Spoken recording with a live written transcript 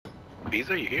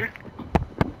Pizza, you here?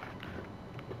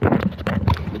 I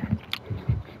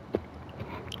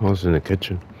was in the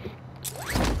kitchen.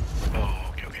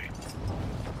 Oh, okay,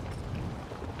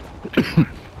 okay.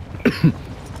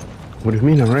 What do you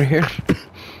mean? I'm right here.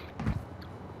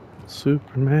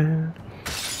 Superman.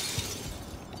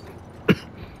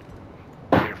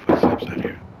 Your footsteps out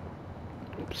here.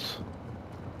 Oops.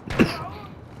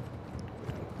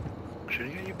 Should I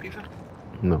get you pizza?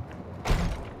 No.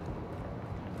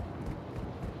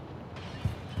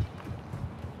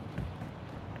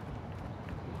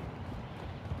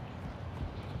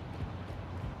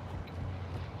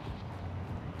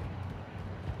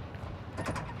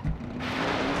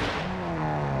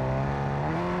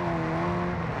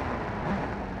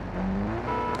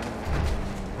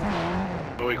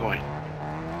 Where are we going?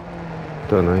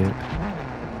 Don't know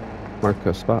yet. Mark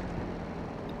a spot.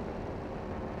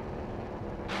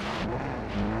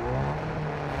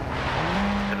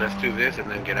 And let's do this and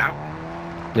then get out.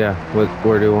 Yeah.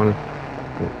 Where do you want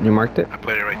to? You marked it? I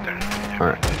put it right there. Yeah, All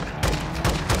right.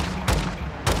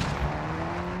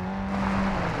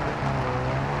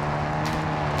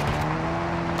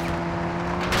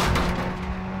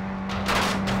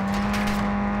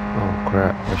 Oh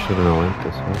crap! I should have went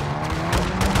this way.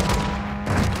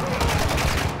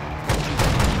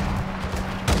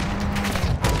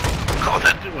 Oh,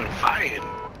 that dude went flying.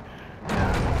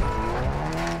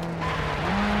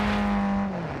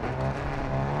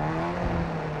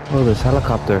 Oh, there's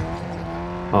helicopter.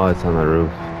 Oh, it's on the roof.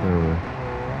 Never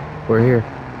mind. We're here.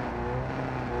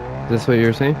 Is this what you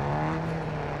were saying?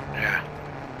 Yeah.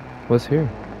 What's here?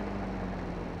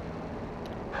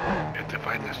 You have to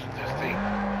find this thing.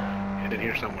 Hit it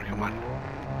here somewhere. Come on.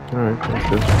 All right, that's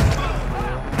good.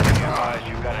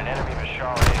 You've got an enemy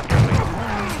Bashar incoming.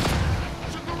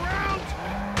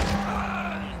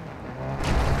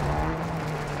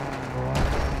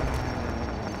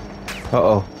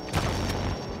 Uh-oh.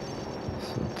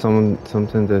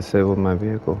 Something disabled my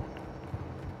vehicle.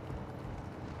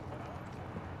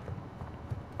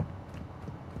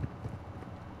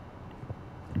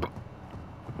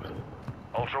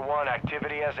 Ultra One,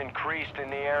 activity has increased in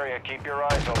the area. Keep your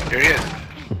eyes open. There he is.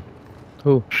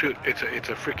 Who? Shoot, it's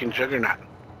a freaking juggernaut.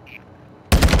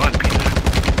 Run,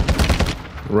 pizza.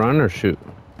 Run or shoot?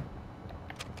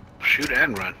 Shoot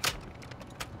and run.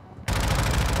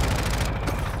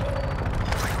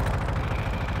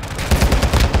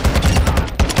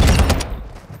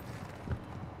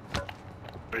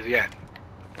 Where's he at?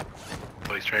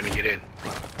 Oh, he's trying to get in.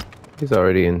 He's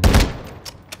already in. I'm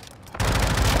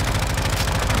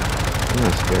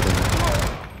not scared of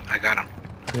him. I got him.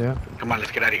 Yeah. Come on,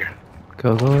 let's get out of here.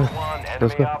 Go. One,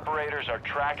 Let's enemy go. operators are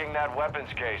tracking that weapons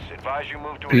case. Advise you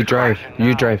move to You drive. extraction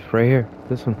You now. drive. Right here.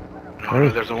 This one. No, Hurry.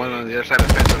 no, there's the one on the other side of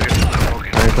the fence over here. Oh,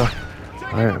 okay. Alright, go.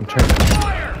 Alright, I'm trying.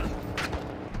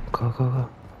 Go.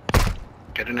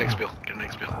 Get an X bill. Get an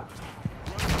X bill.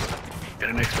 Get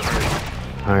an X bill.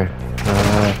 Hurry.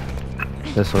 Alright.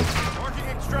 This one. Marking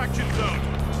extraction zone.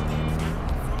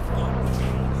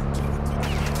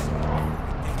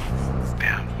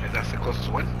 Damn, that's the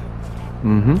closest one.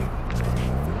 Mm-hmm.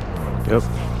 Yep.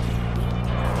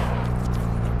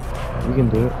 We can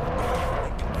do it.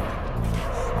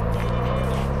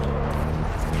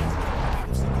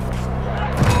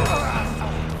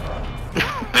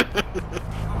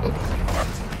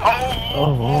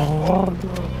 Oh,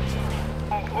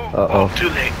 Uh-oh. too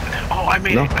late. Oh, I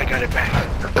made No. it. I got it back.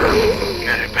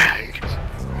 Got it back.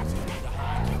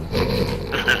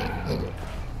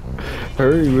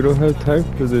 Hurry, we don't have time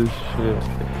for this shit.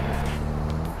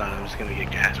 I'm just gonna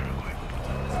get gas real quick.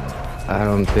 I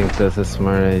don't think that's a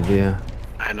smart idea.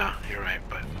 I know, you're right,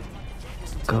 but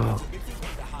Go.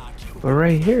 We're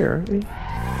right here, aren't we?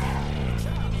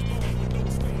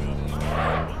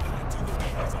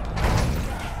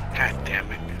 god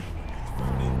damn it.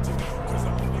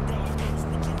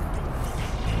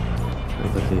 I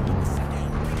believe it.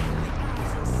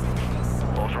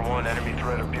 Ultra One, enemy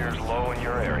threat appears low in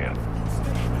your area.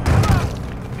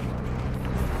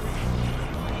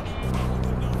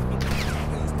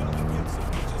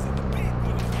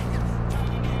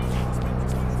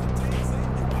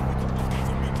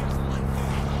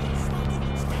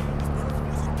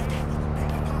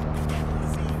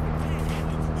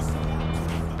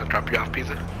 I'll drop you off,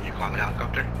 pizza. You call the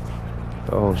helicopter.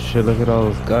 Oh shit, look at all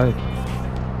those guys.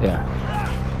 Yeah.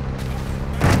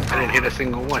 I didn't hit a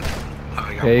single one. Oh,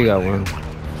 I got Yeah, you got I one.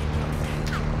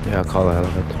 Yeah, I'll call the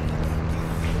helicopter.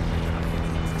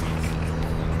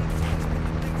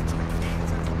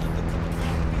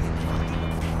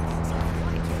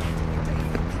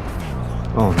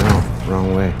 Oh no,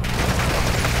 wrong way.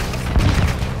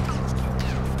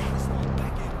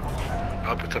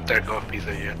 it's up there. Go,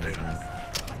 Pizza. You have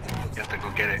to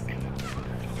go get it.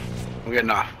 I'm getting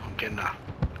off. Don't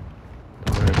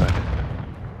worry about it.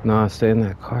 No, stay in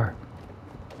that car.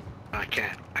 I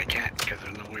can't because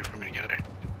there's no way for me to get it.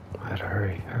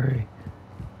 Alright, hurry.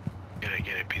 Get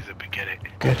it, Pizza, but get it.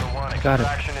 Good. Ultra One, Got it.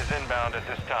 extraction is inbound at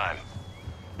this time.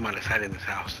 Come on, let's hide in this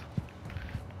house.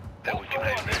 That we can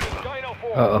Ultra hide One, this is very well. Dino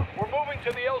 4. Uh-oh. We're moving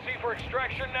to the LZ for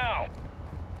extraction now.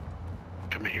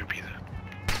 Come here, Pizza.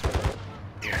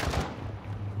 Here.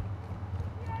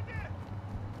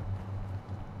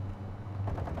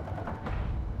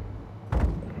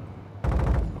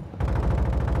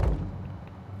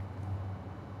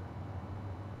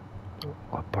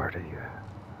 What part are you at?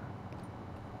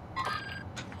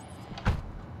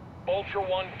 Ultra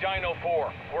One, Dino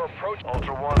 4. We're approaching.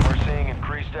 Ultra One, we're seeing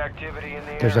increased activity in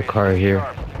the There's a area. car Stay here.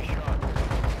 sharp.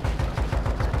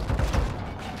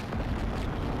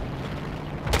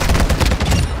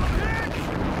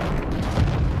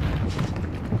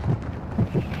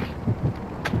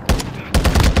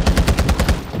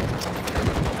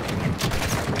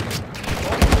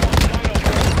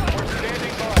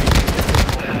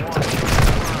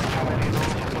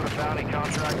 Put a bounty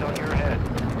contract on your head.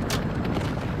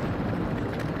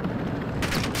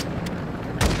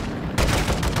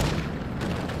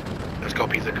 Let's go,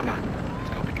 Pizza. Come on. Let's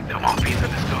go, Pizza. Come on, Pizza.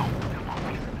 Let's go. Come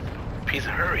on, Pizza. Pizza,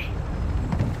 hurry.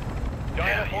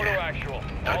 Dino 4 to yeah. actual.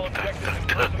 Duck, All duck, objectives duck, and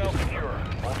duck. personnel secure.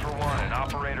 Ultra One, an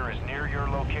operator is near your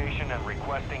location and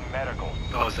requesting medical.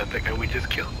 Oh, is that the guy we just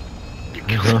killed? You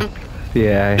killed him?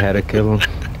 Yeah, I had to kill him.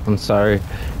 I'm sorry.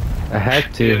 I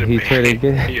had to. He tried to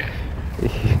get. Yeah.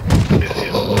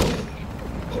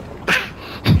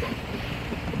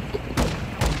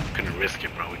 Couldn't risk it,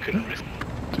 bro. We couldn't risk it.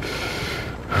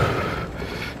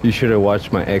 You should have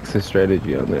watched my exit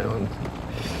strategy on that one.